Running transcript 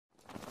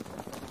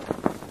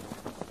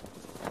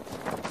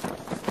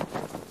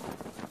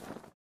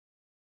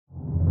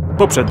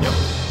poprzednio.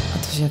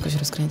 A to się jakoś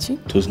rozkręci?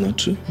 To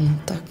znaczy? No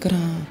tak gra.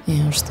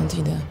 Ja już stąd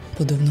idę.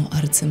 Podobno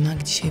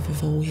arcymag dzisiaj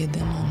wywołuje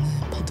demony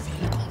pod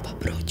wielką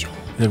paprocią.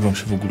 Jak wam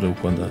się w ogóle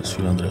układa z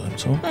Filandrelem,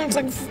 co? No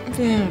tak,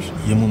 wiesz.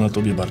 Jemu na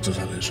tobie bardzo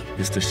zależy.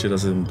 Jesteście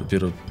razem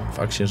dopiero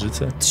 2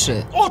 księżyce?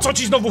 3. O co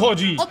ci znowu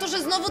chodzi? O to,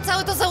 że znowu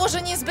całe to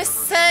założenie jest bez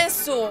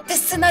sensu. Te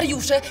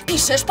scenariusze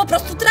piszesz po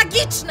prostu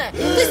tragiczne.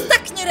 To jest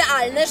tak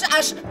nierealne, że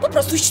aż po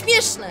prostu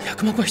śmieszne.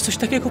 Jak mogłaś coś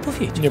takiego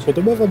powiedzieć? Nie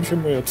podoba wam się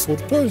moja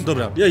twórczość?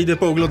 Dobra, ja idę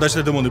pooglądać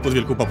te demony pod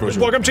wielką paprocią.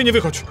 Błagam cię, nie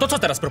wychodź. To co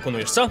teraz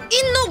proponujesz, co?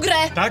 Inną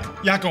grę. Tak?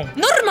 Jaką?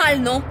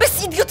 Normalną,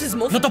 bez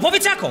idiotyzmów. No to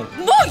powiedz jaką?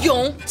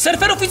 Moją.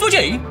 Surferów i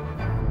złodziei?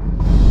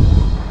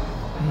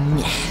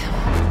 Nie.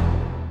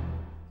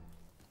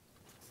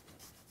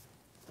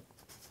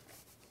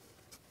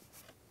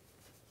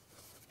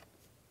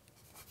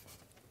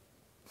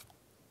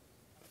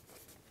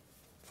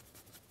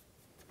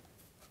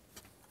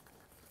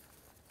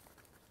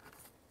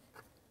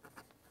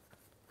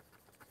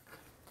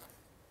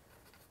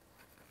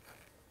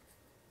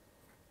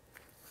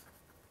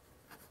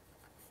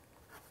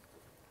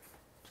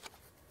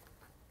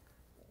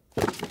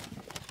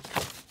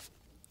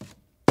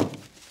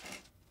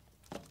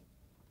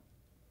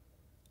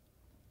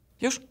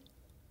 Już?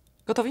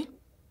 Gotowi?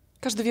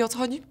 Każdy wie, o co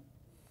chodzi?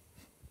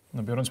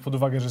 No biorąc pod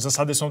uwagę, że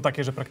zasady są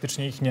takie, że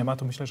praktycznie ich nie ma,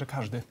 to myślę, że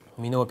każdy.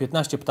 Minęło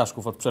 15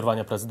 ptaszków od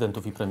przerwania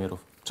prezydentów i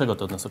premierów. Czego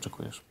ty od nas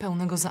oczekujesz?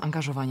 Pełnego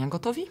zaangażowania.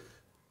 Gotowi?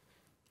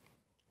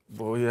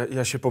 Bo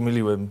ja się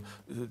pomyliłem.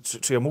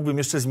 Czy ja mógłbym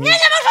jeszcze zmienić?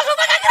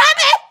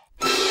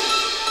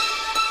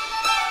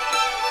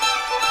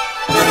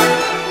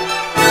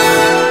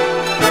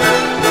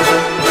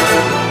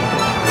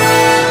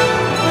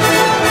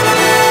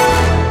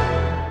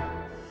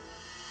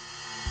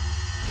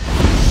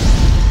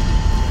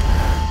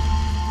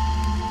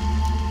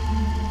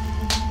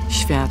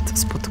 Świat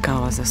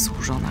spotkała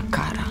zasłużona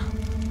kara.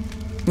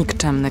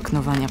 Nikczemne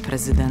knowania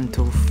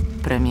prezydentów,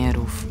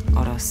 premierów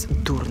oraz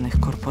durnych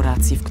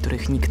korporacji, w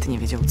których nikt nie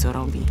wiedział, co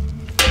robi,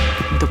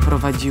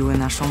 doprowadziły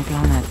naszą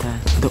planetę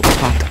do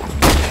upadku.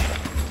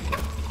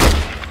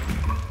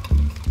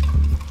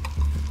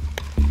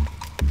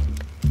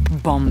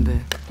 Bomby,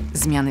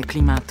 zmiany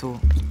klimatu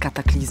i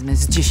kataklizmy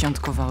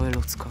zdziesiątkowały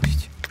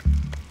ludzkość.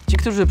 Ci,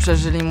 którzy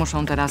przeżyli,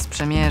 muszą teraz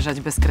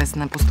przemierzać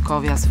bezkresne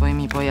pustkowia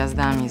swoimi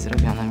pojazdami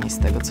zrobionymi z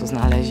tego, co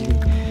znaleźli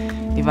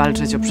i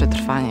walczyć o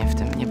przetrwanie w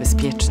tym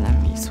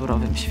niebezpiecznym i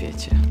surowym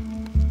świecie.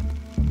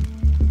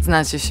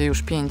 Znacie się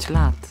już 5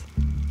 lat.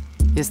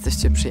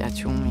 Jesteście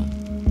przyjaciółmi.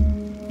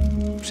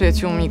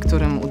 Przyjaciółmi,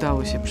 którym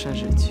udało się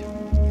przeżyć.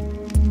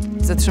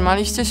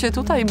 Zatrzymaliście się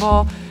tutaj,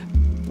 bo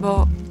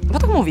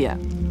tak mówię.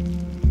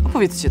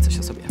 Opowiedzcie coś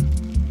o sobie.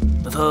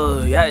 No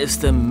to ja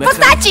jestem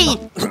Postaci!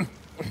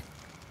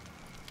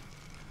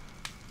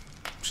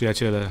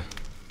 Przyjaciele,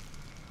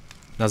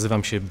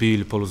 nazywam się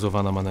Bill,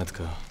 poluzowana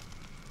manetka.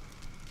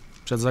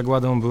 Przed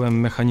zagładą byłem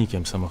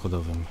mechanikiem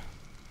samochodowym.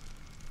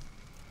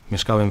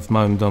 Mieszkałem w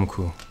małym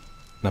domku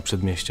na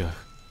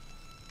przedmieściach.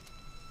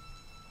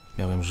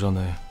 Miałem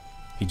żonę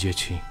i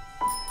dzieci.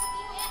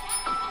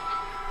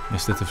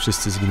 Niestety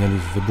wszyscy zginęli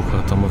w wybuchu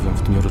atomowym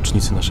w dniu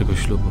rocznicy naszego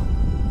ślubu.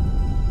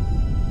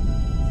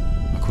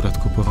 Akurat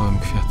kupowałem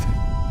kwiaty.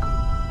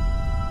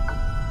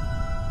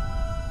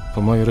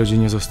 Po mojej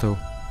rodzinie został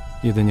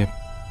jedynie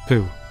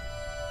pył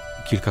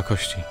i kilka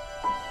kości.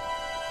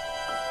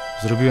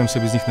 Zrobiłem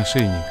sobie z nich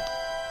naszyjnik.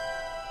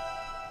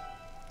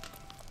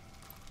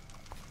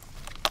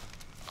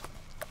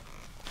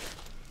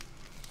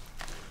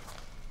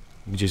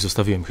 Gdzieś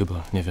zostawiłem chyba,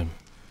 nie wiem.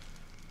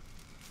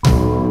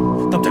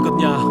 Tamtego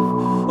dnia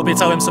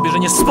obiecałem sobie, że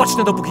nie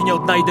spocznę, dopóki nie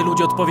odnajdę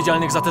ludzi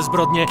odpowiedzialnych za te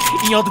zbrodnie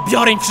i nie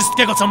odbiorę im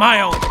wszystkiego, co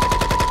mają!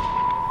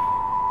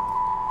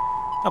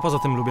 A poza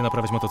tym lubię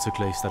naprawiać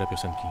motocykle i stare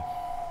piosenki.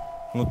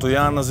 No to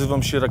ja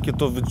nazywam się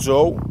Rakietowy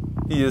Joe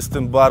i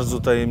jestem bardzo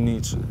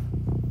tajemniczy.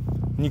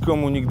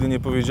 Nikomu nigdy nie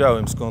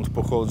powiedziałem, skąd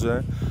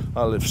pochodzę,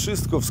 ale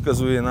wszystko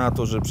wskazuje na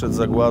to, że przed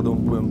zagładą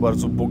byłem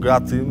bardzo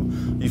bogatym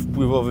i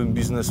wpływowym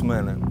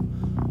biznesmenem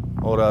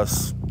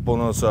oraz po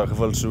nocach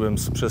walczyłem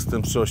z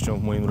przestępczością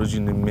w moim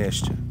rodzinnym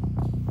mieście.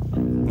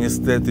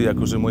 Niestety,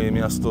 jako że moje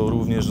miasto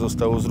również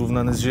zostało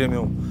zrównane z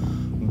ziemią,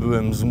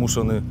 byłem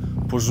zmuszony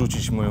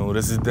porzucić moją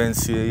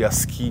rezydencję,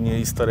 jaskinię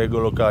i starego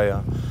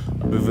lokaja,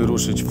 by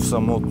wyruszyć w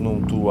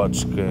samotną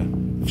tułaczkę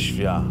w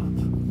świat.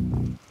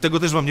 Tego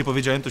też wam nie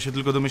powiedziałem, to się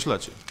tylko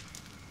domyślacie.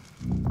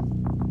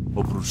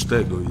 Oprócz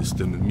tego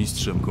jestem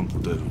mistrzem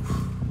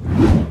komputerów.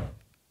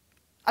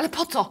 Ale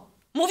po co?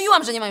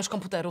 Mówiłam, że nie ma już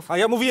komputerów. A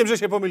ja mówiłem, że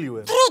się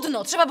pomyliłem.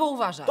 Trudno, trzeba było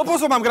uważać. To po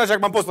co mam grać,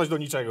 jak mam postać do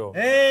niczego?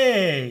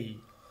 Ej!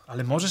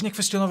 Ale możesz nie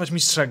kwestionować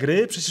mistrza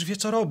gry? Przecież wie,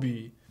 co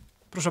robi.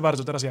 Proszę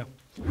bardzo, teraz ja.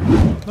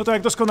 No to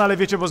jak doskonale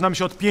wiecie, bo znam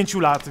się od 5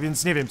 lat,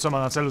 więc nie wiem, co ma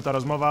na celu ta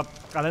rozmowa,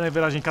 ale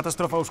najwyraźniej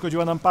katastrofa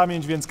uszkodziła nam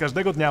pamięć, więc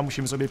każdego dnia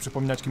musimy sobie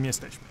przypominać, kim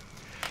jesteśmy.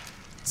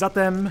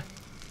 Zatem...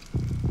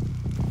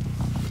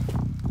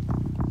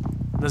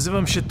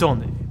 Nazywam się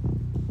Tony.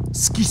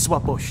 Skisła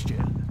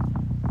pościel.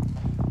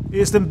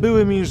 Jestem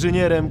byłym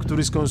inżynierem,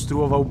 który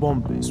skonstruował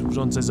bomby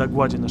służące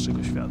zagładzie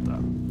naszego świata.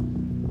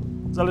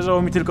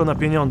 Zależało mi tylko na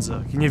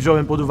pieniądzach i nie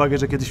wziąłem pod uwagę,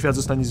 że kiedy świat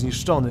zostanie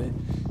zniszczony,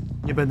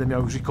 nie będę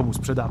miał już ich komu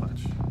sprzedawać.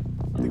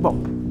 Tak bo.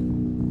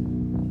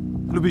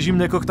 Lubię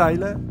zimne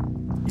koktajle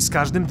i z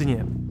każdym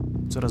dniem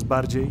coraz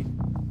bardziej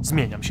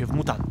zmieniam się w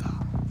mutanta.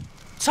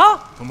 Co?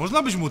 To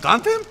można być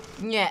mutantem?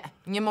 Nie,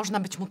 nie można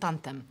być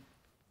mutantem.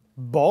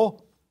 Bo?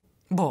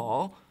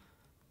 Bo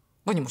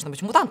nie można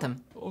być mutantem.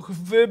 Och,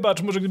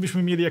 wybacz, może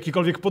gdybyśmy mieli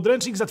jakikolwiek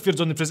podręcznik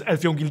zatwierdzony przez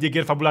Elfią Gildię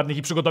Gier Fabularnych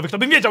i Przygodowych, to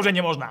bym wiedział, że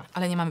nie można.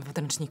 Ale nie mamy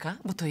podręcznika,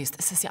 bo to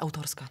jest sesja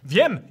autorska.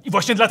 Wiem i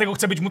właśnie dlatego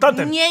chcę być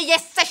mutantem. Nie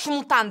jesteś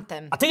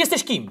mutantem! A ty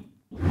jesteś kim?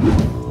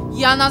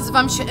 Ja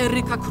nazywam się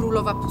Eryka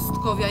Królowa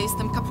Pustkowia,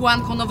 jestem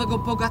kapłanką nowego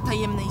boga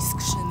tajemnej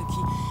skrzynki.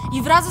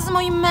 I wraz z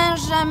moim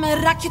mężem,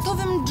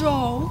 rakietowym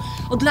Joe,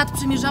 od lat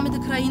przemierzamy tę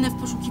krainę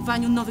w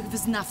poszukiwaniu nowych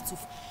wyznawców,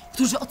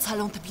 którzy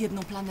ocalą tę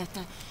biedną planetę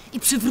i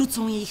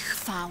przywrócą jej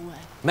chwałę.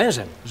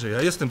 Mężem. Że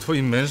ja jestem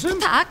twoim mężem?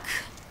 Tak.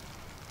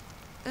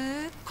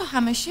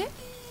 Kochamy się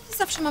i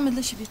zawsze mamy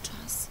dla siebie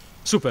czas.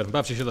 Super,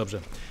 bawcie się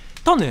dobrze.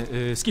 Tony,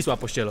 skisła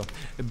pościelo,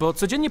 bo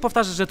codziennie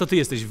powtarzasz, że to ty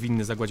jesteś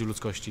winny zagładzie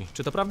ludzkości.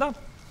 Czy to prawda?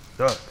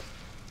 Tak.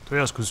 To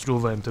ja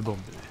skonstruowałem te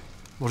bomby.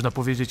 Można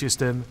powiedzieć,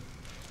 jestem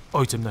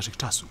ojcem naszych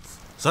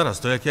czasów. Zaraz,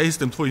 to jak ja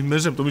jestem twoim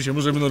mężem, to my się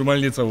możemy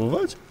normalnie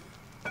całować?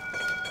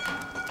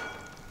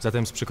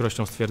 Zatem z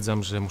przykrością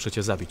stwierdzam, że muszę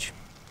cię zabić.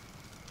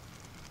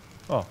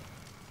 O.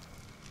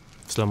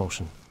 W slow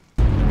motion.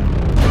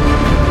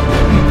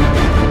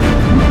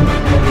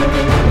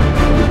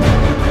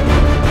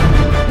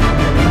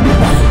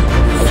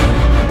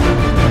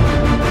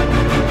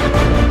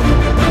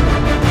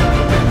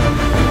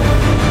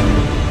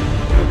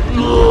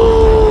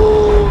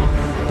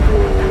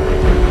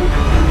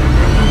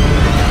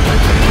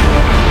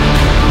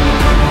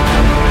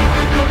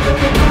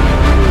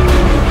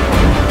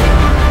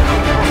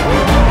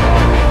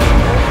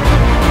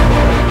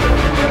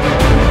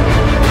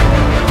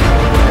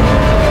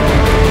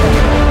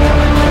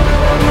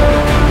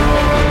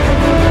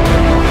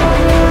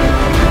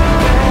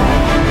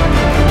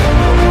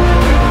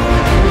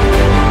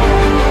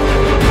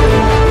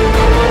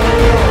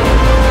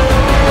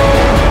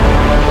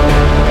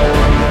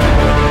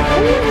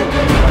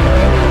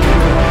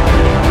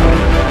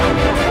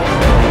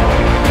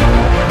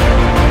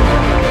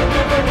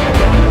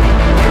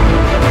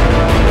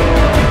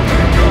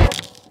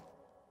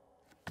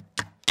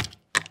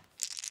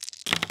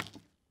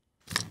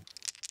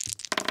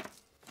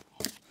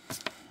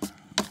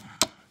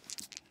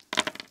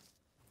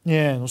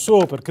 Nie, no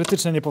super,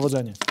 krytyczne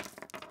niepowodzenie.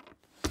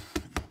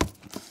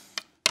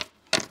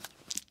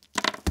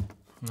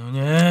 No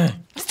nie.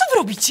 Co wy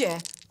robicie?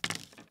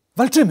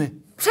 Walczymy!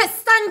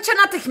 Przestańcie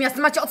natychmiast!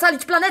 Macie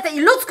ocalić planetę i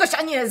ludzkość,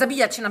 a nie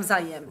zabijać się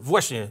nawzajem.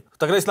 Właśnie,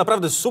 ta gra jest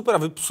naprawdę super, a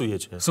wy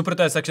psujecie. Super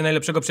to jest, jak się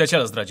najlepszego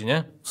przyjaciela zdradzi,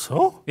 nie?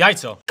 Co?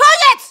 Jajco.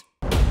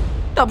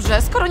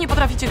 Dobrze, skoro nie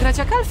potraficie grać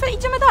jak elfy,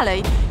 idziemy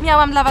dalej.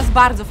 Miałam dla was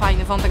bardzo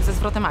fajny wątek ze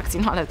zwrotem akcji,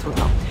 no ale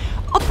trudno.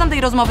 Od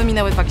tamtej rozmowy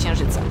minęły 2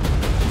 księżyce.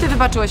 Ty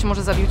wybaczyłeś,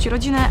 może zabił ci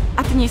rodzinę,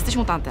 a ty nie jesteś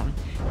mutantem.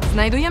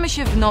 Znajdujemy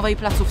się w nowej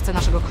placówce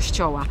naszego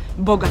kościoła,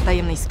 boga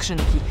tajemnej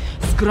skrzynki.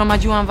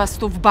 Zgromadziłam was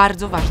tu w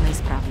bardzo ważnej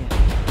sprawie.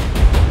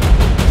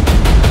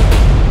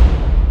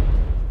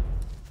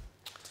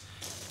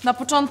 Na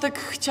początek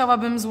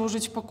chciałabym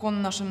złożyć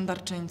pokłon naszym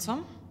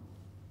darczyńcom.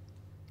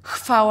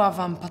 Chwała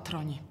wam,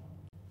 patroni.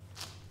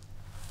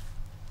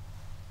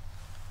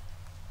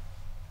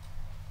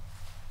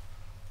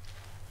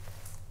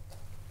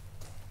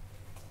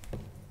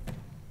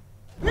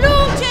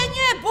 Ludzie,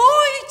 nie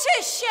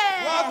bójcie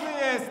się! Ładny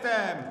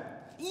jestem!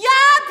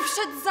 Ja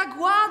przed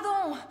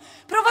zagładą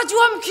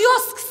prowadziłam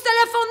kiosk z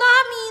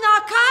telefonami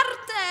na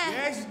kartę!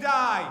 Jeźdź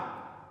daj!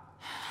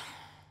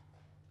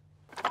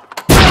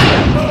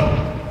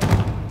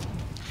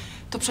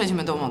 To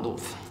przejdźmy do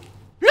modów.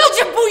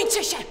 Ludzie,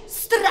 bójcie się!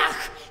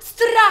 Strach!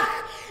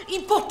 Strach i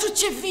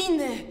poczucie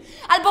winy!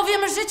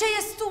 Albowiem życie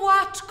jest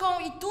tułaczką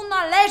i tu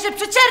należy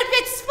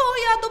przecierpieć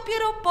swoje, a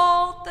dopiero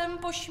potem,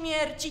 po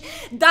śmierci,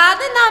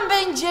 dane nam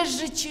będzie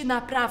życie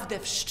naprawdę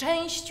w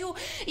szczęściu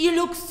i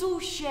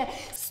luksusie.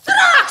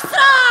 Strach,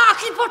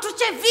 strach i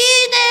poczucie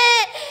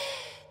winy!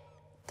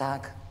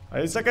 Tak. A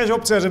jest jakaś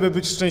opcja, żeby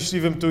być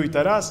szczęśliwym tu i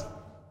teraz?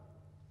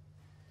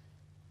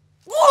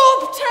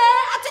 Głupcze!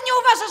 A ty nie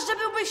uważasz, że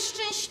byłbyś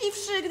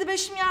szczęśliwszy,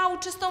 gdybyś miał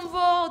czystą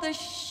wodę,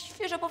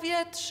 świeże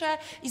powietrze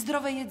i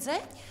zdrowe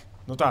jedzenie?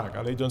 No tak,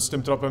 ale idąc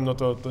tym tropem, no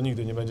to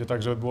nigdy nie będzie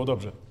tak, żeby było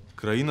dobrze.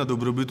 Kraina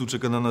dobrobytu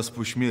czeka na nas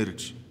po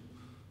śmierci.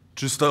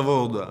 Czysta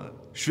woda,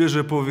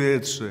 świeże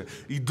powietrze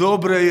i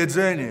dobre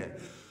jedzenie.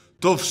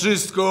 To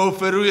wszystko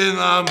oferuje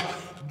nam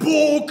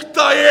Bóg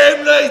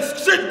tajemnej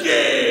skrzynki!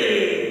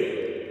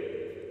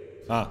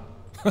 A,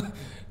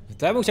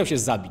 to ja bym chciał się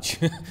zabić,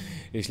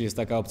 jeśli jest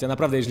taka opcja.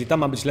 Naprawdę, jeżeli tam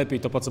ma być lepiej,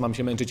 to po co mam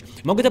się męczyć?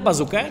 Mogę tę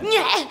bazukę?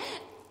 Nie!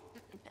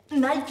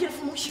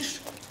 Najpierw musisz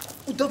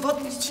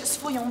udowodnić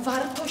swoją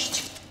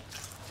wartość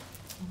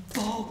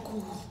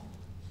Bogu.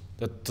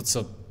 To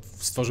co,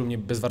 stworzył mnie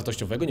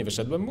bezwartościowego? Nie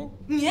wyszedłem mu?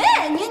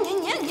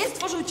 Nie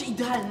stworzył cię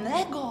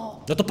idealnego.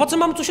 No to po co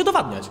mam tu się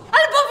udowadniać?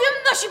 Albowiem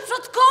nasi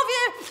przodkowie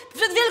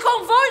przed wielką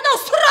wojną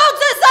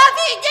srodze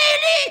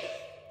zawinili!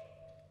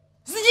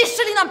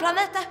 Zniszczyli nam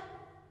planetę.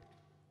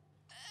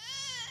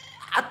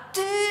 A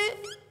ty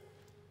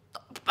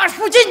aż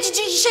po dzień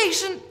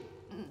dzisiejszy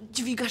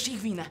dźwigasz ich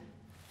winę.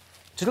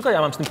 Czy tylko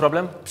ja mam z tym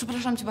problem?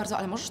 Przepraszam cię bardzo,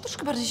 ale możesz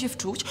troszkę bardziej się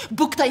wczuć?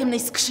 Bóg tajemnej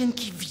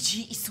skrzynki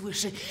widzi i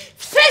słyszy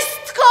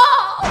wszystko!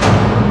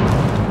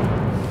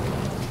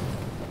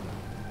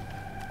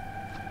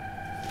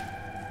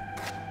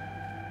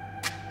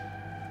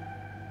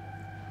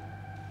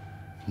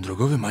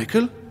 Drogowy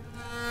Michael?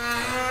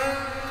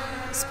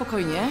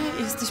 Spokojnie,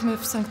 jesteśmy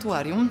w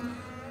sanktuarium.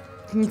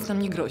 Nic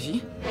nam nie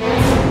grozi.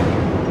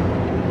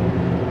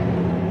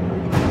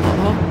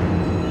 Oho.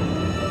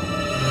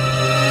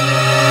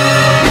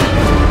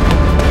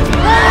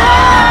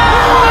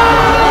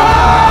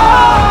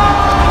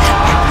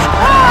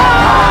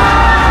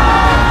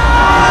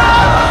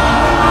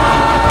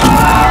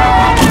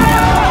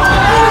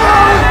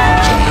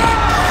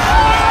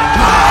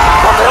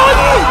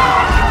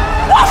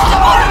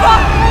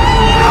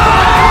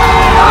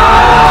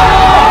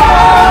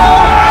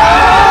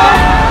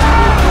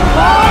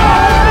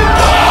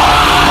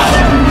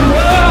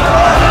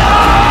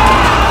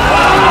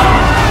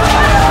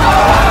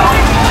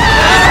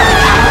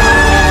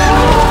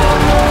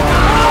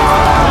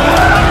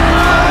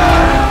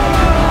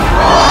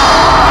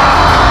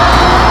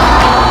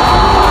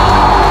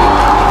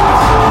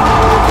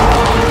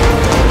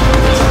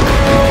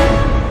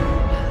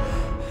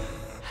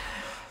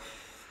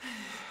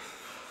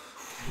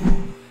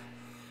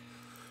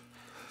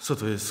 Co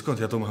to jest? Skąd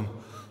ja to mam?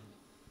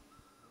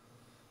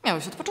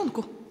 Miałeś od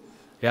początku.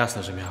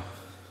 Jasne, że miał.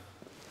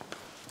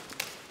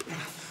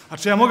 A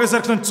czy ja mogę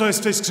zerknąć, co jest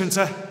w tej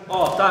skrzynce?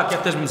 O, tak, ja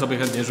też bym sobie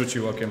chętnie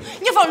rzucił okiem.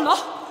 Nie wolno!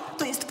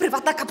 To jest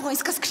prywatna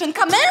kapłańska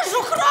skrzynka.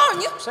 Mężu,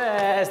 chroń!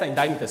 Przestań,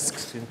 daj mi tę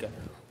skrzynkę.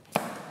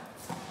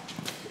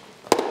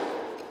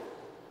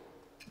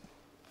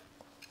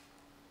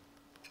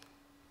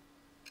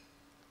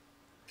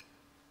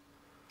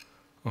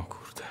 O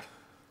kurde.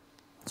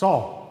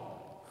 Co?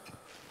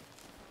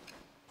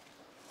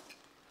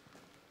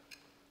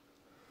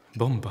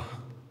 Bomba.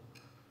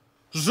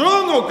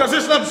 Żono,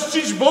 każesz nam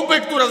czcić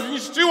bombę, która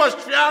zniszczyła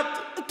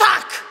świat?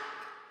 Tak!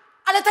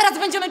 Ale teraz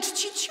będziemy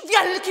czcić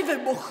wielki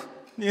wybuch.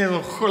 Nie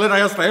no, cholera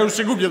jasna, ja już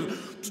się gubię.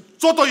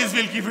 Co to jest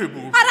wielki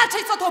wybuch? A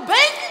raczej co to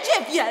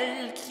będzie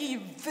wielki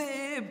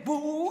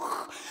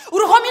wybuch?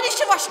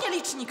 Uruchomiliście właśnie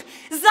licznik.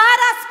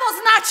 Zaraz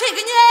poznacie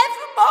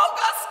gniew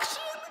Boga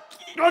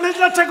skrzynki. Ale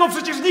dlaczego?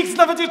 Przecież nikt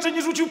nawet jeszcze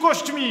nie rzucił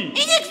kośćmi!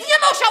 I nikt nie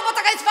musiał, bo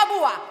taka jest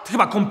fabuła. Ty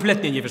chyba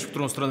kompletnie nie wiesz, w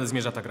którą stronę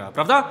zmierza ta gra,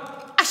 prawda?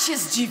 A się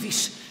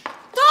zdziwisz.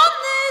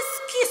 Tony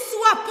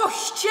skisła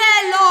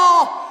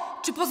pościelo!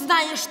 Czy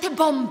poznajesz tę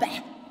bombę?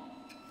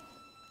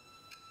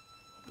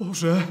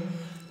 Boże...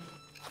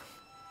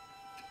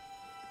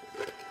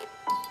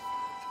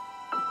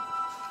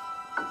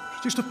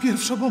 Przecież to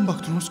pierwsza bomba,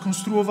 którą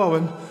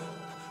skonstruowałem.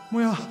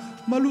 Moja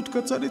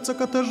malutka caryca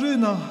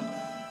Katarzyna.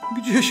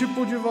 Gdzie się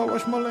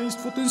podziewałaś,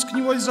 maleństwo?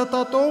 Tęskniłaś za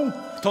tatą?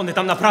 Tony,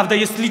 tam naprawdę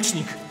jest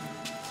licznik.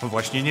 No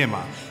właśnie nie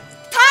ma.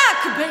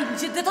 Tak,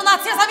 będzie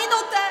detonacja za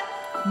minutę.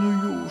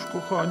 No już,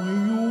 kochanie,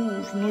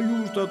 już. No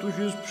już, tatuś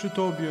jest przy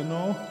tobie,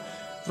 no.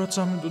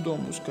 Wracamy do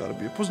domu,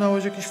 skarbie.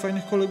 Poznałaś jakichś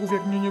fajnych kolegów,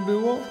 jak mnie nie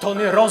było?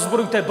 Tony,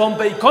 rozbrój tę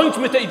bombę i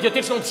kończmy tę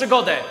idiotyczną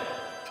przygodę.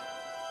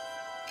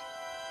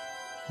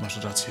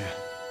 Masz rację.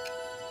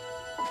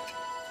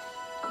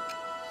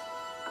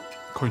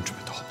 Kończmy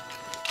to.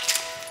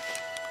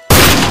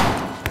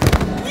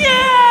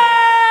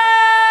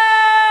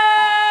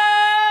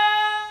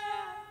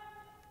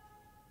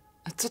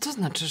 A co to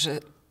znaczy, że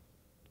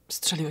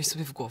strzeliłeś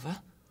sobie w głowę?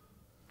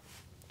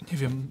 Nie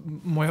wiem,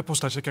 moja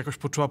postać jak jakoś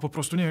poczuła po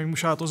prostu, nie wiem,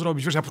 musiała to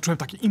zrobić. Wiesz, ja poczułem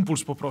taki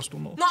impuls po prostu,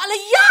 no. No ale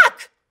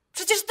jak?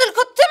 Przecież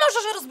tylko ty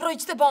możesz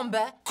rozbroić tę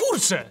bombę.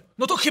 Kurczę!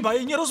 No to chyba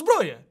jej nie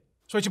rozbroję.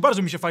 Słuchajcie,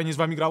 bardzo mi się fajnie z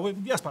wami grało,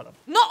 ja spadam.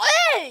 No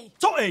ej!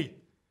 Co ej?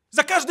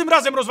 Za każdym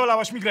razem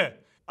rozwalałaś mi grę.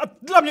 A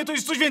dla mnie to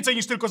jest coś więcej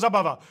niż tylko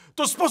zabawa.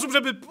 To sposób,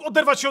 żeby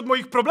oderwać się od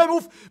moich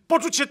problemów,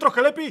 poczuć się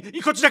trochę lepiej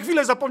i choć na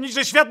chwilę zapomnieć,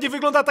 że świat nie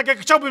wygląda tak, jak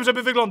chciałbym,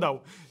 żeby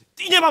wyglądał.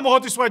 I nie mam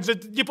ochoty słuchać, że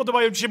nie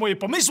podobają ci się moje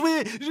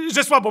pomysły,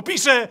 że słabo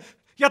piszę.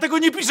 Ja tego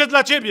nie piszę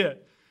dla ciebie.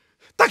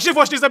 Tak się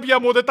właśnie zabija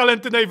młode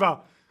talenty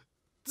Neiva.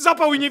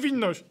 Zapał i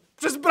niewinność.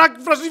 Przez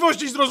brak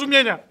wrażliwości i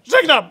zrozumienia.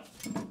 Żegnam!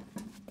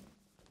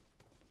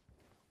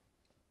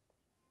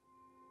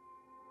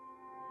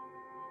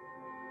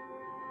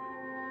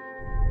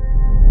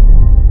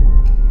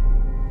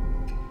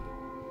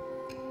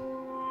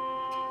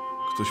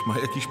 Ktoś ma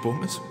jakiś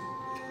pomysł?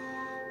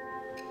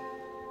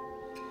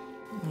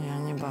 Ja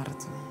nie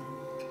bardzo.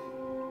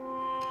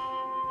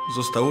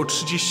 Zostało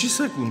 30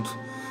 sekund.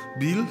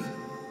 Bill?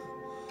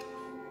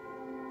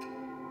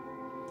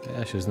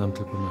 Ja się znam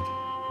tylko na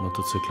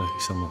motocyklach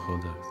i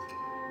samochodach.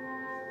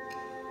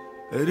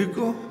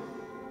 Eryko?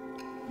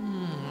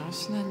 Ja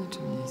się na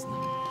niczym nie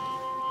znam.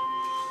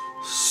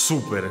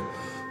 Super.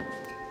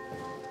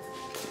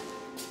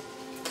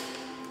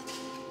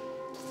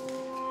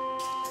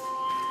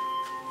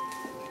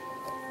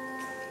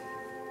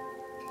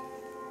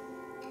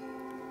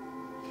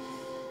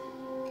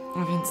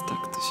 A więc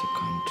tak to się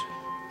kończy.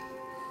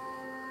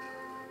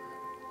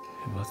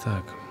 Chyba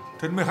tak.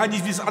 Ten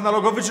mechanizm jest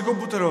analogowy czy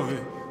komputerowy?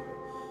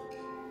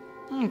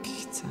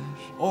 Jaki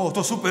chcesz. O,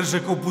 to super, że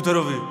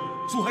komputerowy.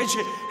 Słuchajcie,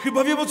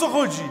 chyba wiem, o co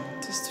chodzi.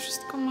 To jest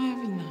wszystko moja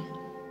wina.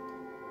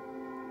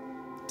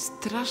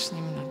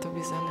 Strasznie mi na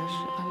tobie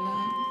zależy, ale...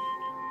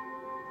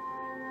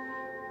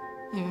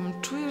 Nie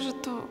wiem, czuję, że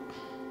to...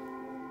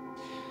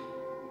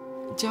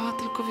 działa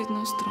tylko w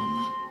jedną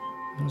stronę.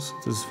 No co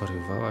ty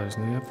zwariowałaś?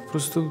 No ja po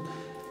prostu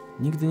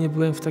nigdy nie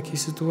byłem w takiej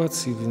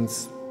sytuacji,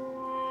 więc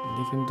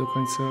nie wiem do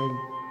końca,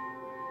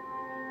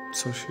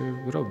 co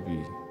się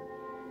robi.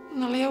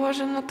 No ale ja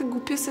łażę na te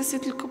głupie sesje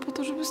tylko po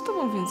to, żeby z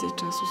tobą więcej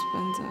czasu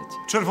spędzać.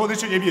 Czerwony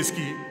czy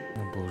niebieski?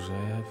 No Boże,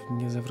 ja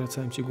nie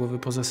zawracałem ci głowy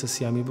poza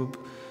sesjami, bo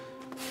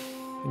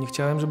nie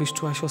chciałem, żebyś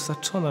czuła się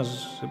osaczona,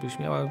 żebyś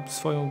miała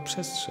swoją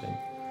przestrzeń.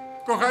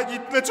 Kochani,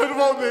 tle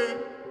czerwony!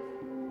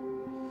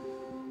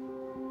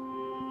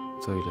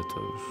 To ile to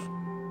już?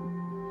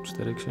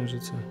 4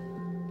 księżyce?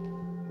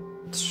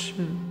 3.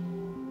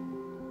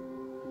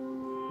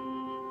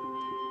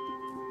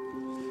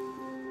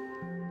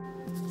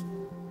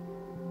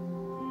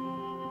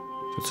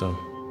 To co?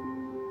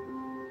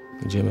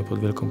 Idziemy pod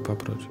wielką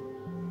paproć?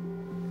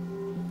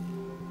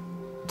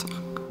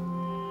 Tak.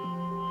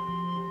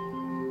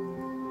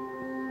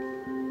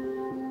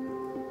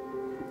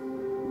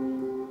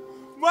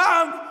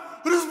 Mam!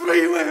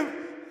 Rozbroiłem!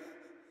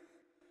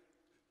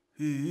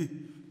 I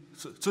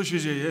co się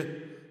dzieje?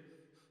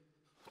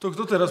 To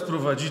kto teraz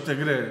prowadzi tę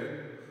grę?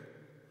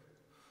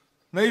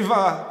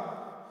 Neiva?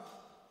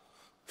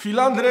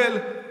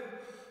 Filandrel?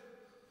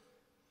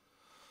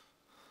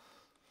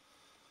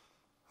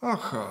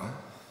 Aha.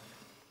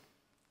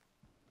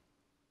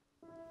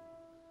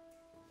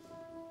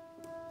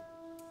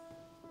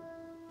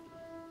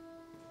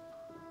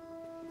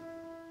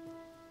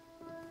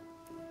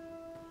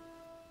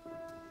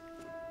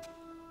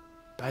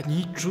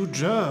 Pani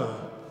Jujo.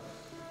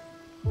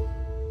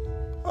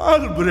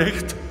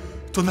 Albrecht,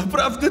 to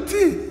naprawdę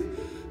ty!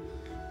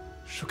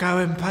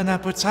 Szukałem pana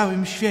po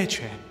całym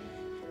świecie.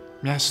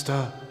 Miasto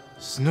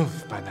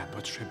znów pana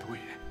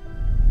potrzebuje.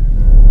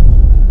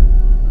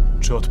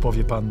 Czy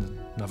odpowie pan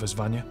na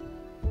wezwanie?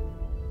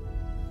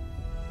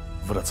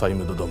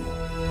 Wracajmy do domu.